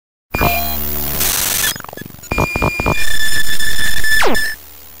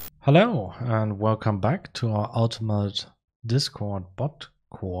Hello and welcome back to our Ultimate Discord bot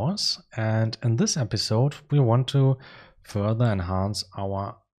course. And in this episode, we want to further enhance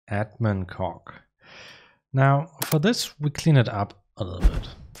our admin cog. Now, for this, we clean it up a little bit,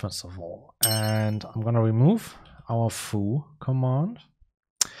 first of all. And I'm going to remove our foo command.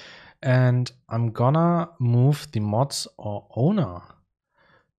 And I'm going to move the mods or owner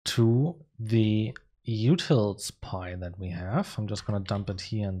to the utils pie that we have. I'm just going to dump it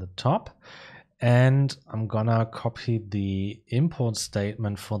here in the top, and I'm gonna copy the import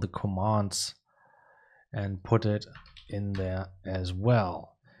statement for the commands and put it in there as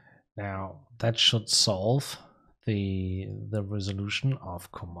well. Now that should solve the resolution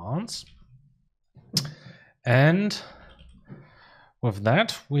of commands, and with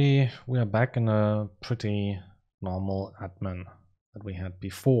that we are back in a pretty normal admin that we had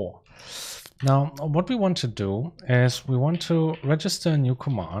before. Now, what we want to do is we want to register a new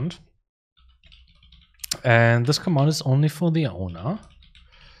command, and this command is only for the owner.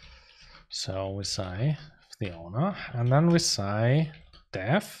 So we say the owner, and then we say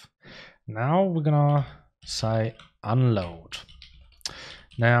def. Now we're gonna say unload.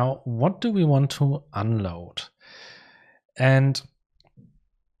 Now, what do we want to unload? And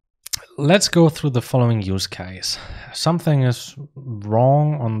let's go through the following use case. Something is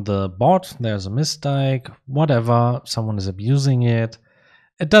wrong on the bot, there's a mistake, whatever, someone is abusing it.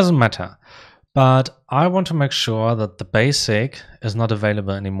 It doesn't matter. But I want to make sure that the basic is not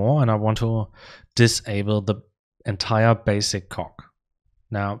available anymore, and I want to disable the entire basic cog.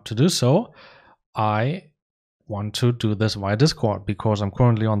 Now, to do so, I want to do this via Discord because I'm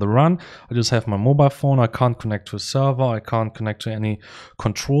currently on the run. I just have my mobile phone. I can't connect to a server. I can't connect to any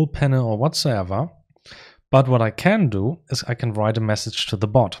control panel or whatsoever. But what I can do is I can write a message to the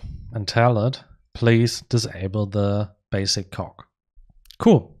bot and tell it, please disable the basic cog.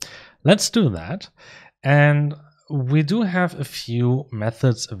 Cool. Let's do that. And we do have a few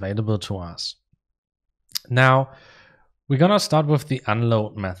methods available to us. Now, we're going to start with the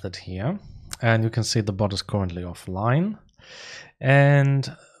unload method here. And you can see the bot is currently offline. And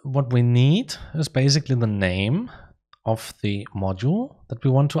what we need is basically the name of the module that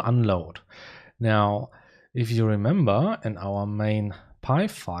we want to unload. Now, if you remember in our main py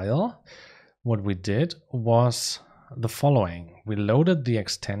file, what we did was the following. We loaded the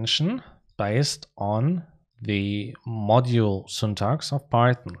extension based on the module syntax of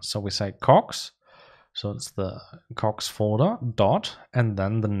Python. So we say cogs. So it's the cogs folder dot and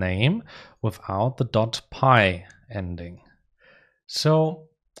then the name without the .py ending. So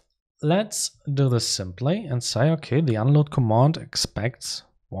let's do this simply and say, okay, the unload command expects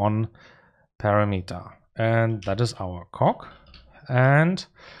one parameter, and that is our cog. And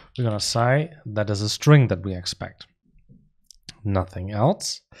we're going to say that is a string that we expect, nothing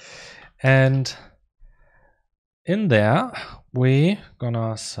else. And in there, we're going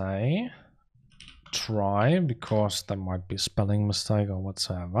to say try, because there might be spelling mistake or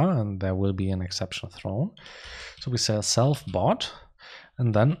whatsoever, and there will be an exception thrown. So we say self bot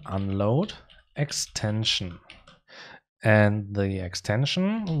and then unload extension, and the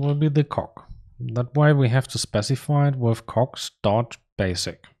extension will be the cog. That way we have to specify it with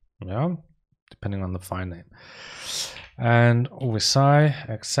cogs.basic, yeah, depending on the file name. And we say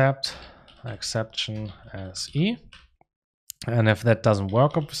accept exception as e. And if that doesn't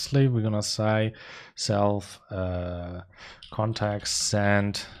work, obviously, we're going to say self context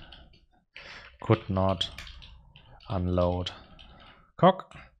send could not unload cog.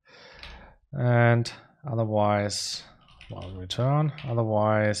 And otherwise, well, return.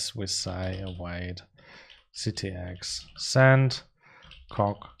 Otherwise, we say await ctx send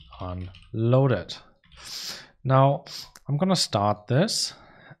cog unloaded. Now, I'm going to start this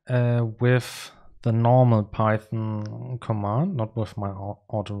with the normal Python command, not with my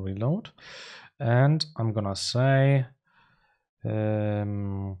auto reload. And I'm gonna say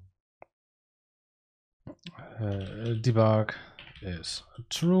debug is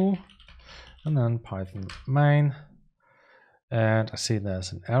true, and then Python main. And I see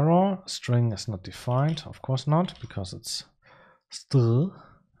there's an error. String is not defined, of course not, because it's still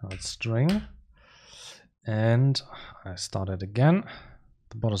not string. And I start it again.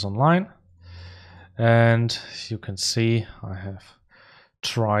 The bot is online. And you can see I have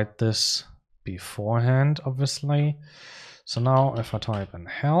tried this beforehand, obviously. So now if I type in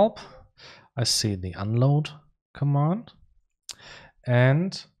help, I see the unload command.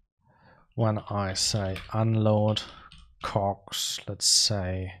 And when I say unload cogs, let's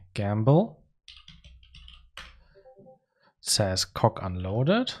say gamble, it says cog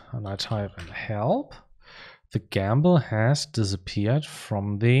unloaded, and I type in help. the gamble has disappeared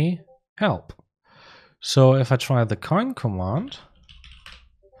from the help. So if I try the coin command,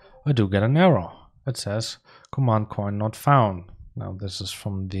 I do get an error. It says command coin not found. Now this is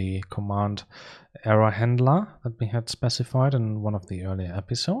from the command error handler that we had specified in one of the earlier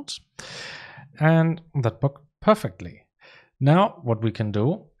episodes. And that worked perfectly. Now what we can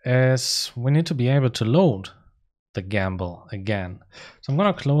do is we need to be able to load the gamble again. So I'm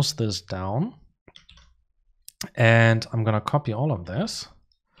going to close this down and I'm going to copy all of this,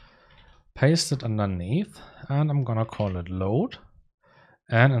 paste it underneath, and I'm going to call it load.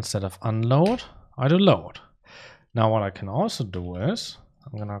 And instead of unload, I do load. Now what I can also do is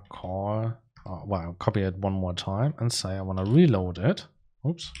I'm going to call, copy it one more time and say I want to reload it.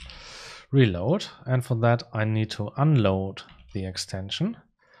 Oops. Reload, and for that I need to unload the extension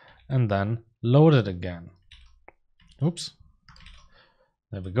and then load it again. Oops,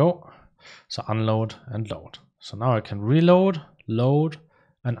 there we go. So unload and load. So now I can reload, load,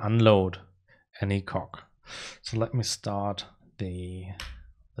 and unload any cog. So let me start the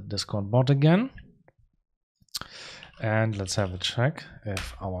Discord bot again, and let's have a check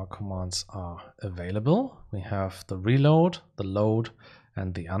if our commands are available. We have the reload, the load,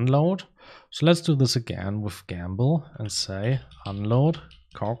 and the unload. So let's do this again with gamble and say unload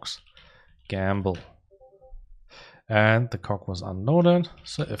cogs gamble. And the cog was unloaded.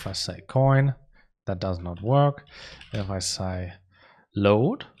 So if I say coin, that does not work. If I say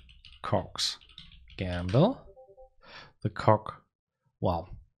load cogs gamble, the cog, well,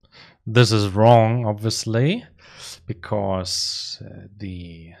 this is wrong, obviously, because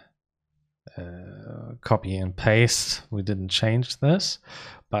the copy and paste, we didn't change this.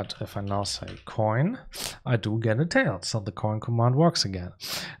 But if I now say coin, I do get a tail. So the coin command works again.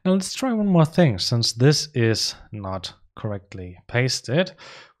 Now let's try one more thing. Since this is not correctly pasted,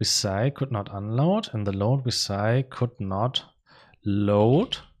 we say could not unload. In the load, we say could not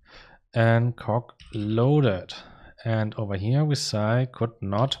load and cog loaded. And over here, we say could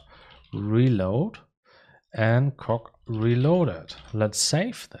not reload and cog reloaded. Let's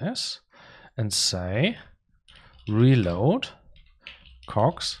save this and say reload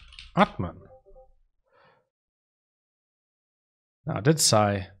cogs admin. Now I did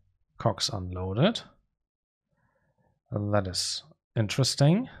say cogs unloaded. And that is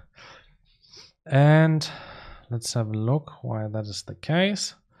interesting. And let's have a look why that is the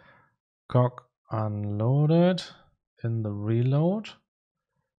case. Cog unloaded in the reload.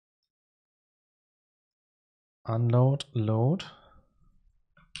 Unload, load.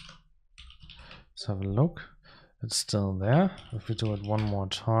 Let's have a look. It's still there. If we do it one more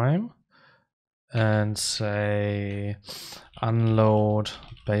time and say unload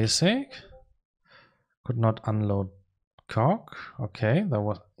basic, could not unload cog. Okay, that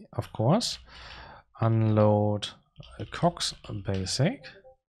was, of course, unload cogs basic,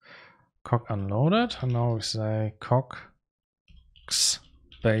 cog unloaded, and now we say cogs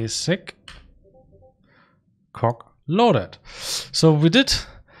basic, cog loaded. So we did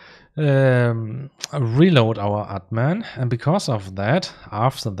reload our admin, and because of that,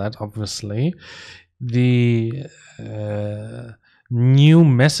 after that, obviously, the new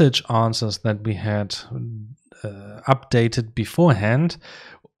message answers that we had updated beforehand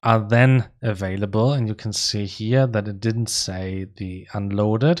are then available, and you can see here that it didn't say the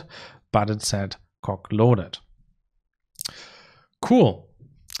unloaded, but it said cog loaded. Cool.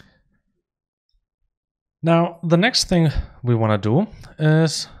 Now the next thing we want to do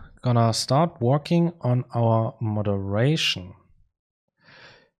is gonna start working on our moderation,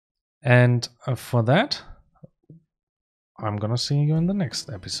 and for that I'm gonna see you in the next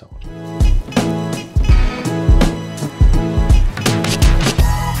episode.